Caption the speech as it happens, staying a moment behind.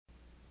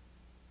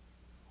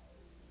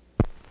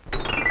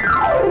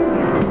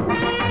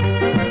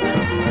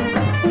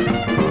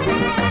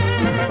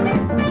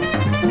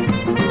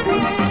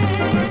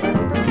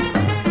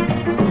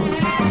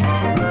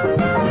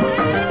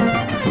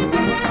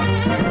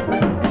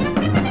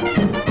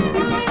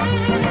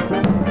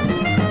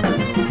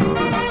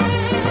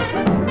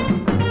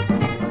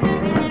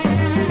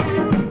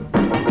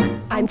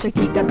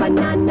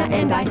banana,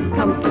 and I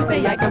come to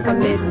say I come from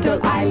Little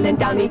Island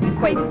down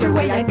Equator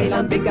way. I sail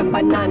on big a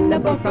banana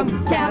boat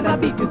from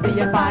Caribbean to see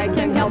if I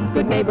can help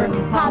good neighbor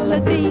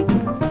policy.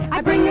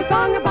 I bring a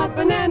song about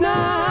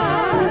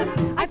bananas.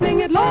 I sing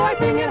it low, I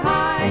sing it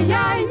high,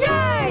 yay,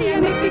 yay,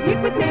 and make it hit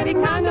with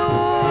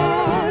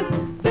Americanos.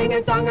 Sing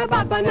a song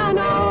about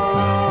bananas.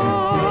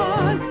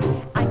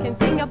 I can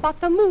sing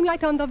about the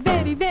moonlight on the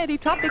very, very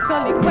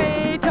tropical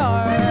equator.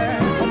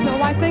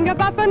 So I sing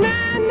about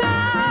bananas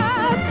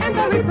and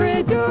the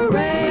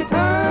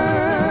refrigerator.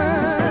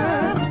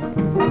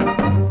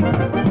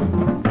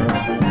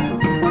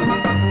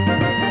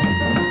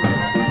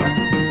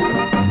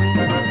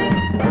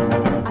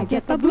 I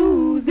get the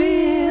blues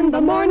in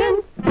the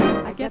morning,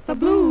 I get the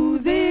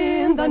blues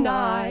in the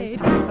night,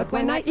 but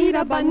when I eat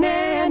a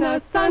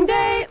banana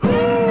sundae,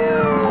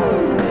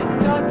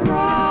 it's just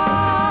right.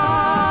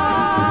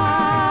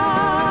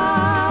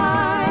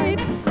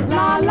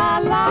 La la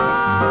la.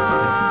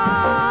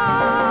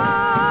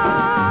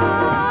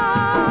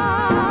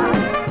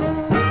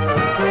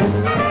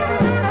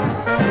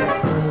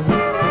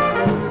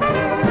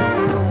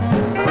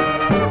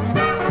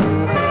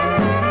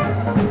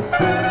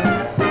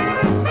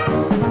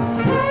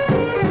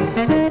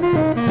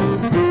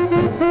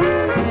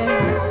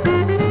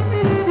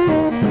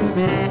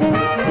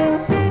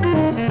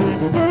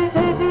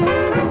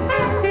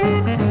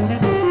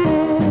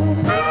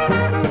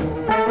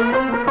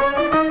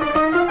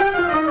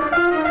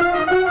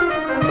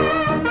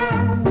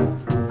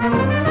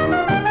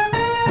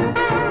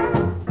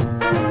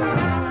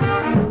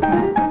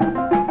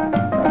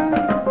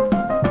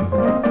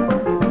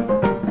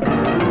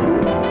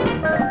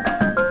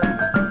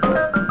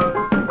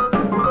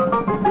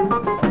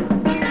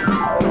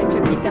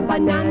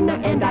 Banana,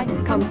 and I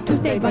come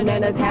to say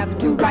bananas have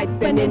to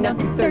ripen in a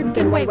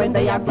certain way. When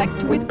they are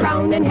flecked with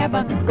brown and have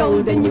a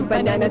golden hue,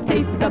 bananas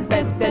taste the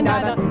best and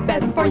are the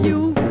best for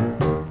you. You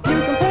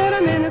can put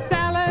them in a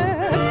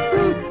salad,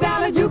 fruit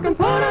salad, you can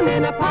put them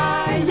in a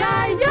pie,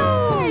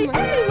 yay,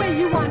 any way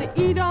you want to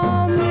eat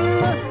them,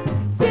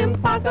 it's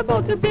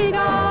impossible to beat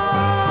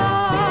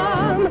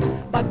them.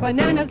 But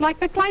bananas like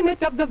the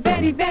climate of the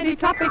very, very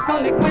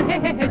tropical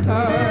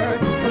equator,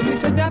 so you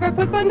should never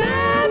put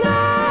bananas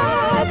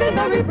in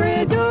the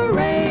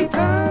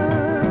refrigerator.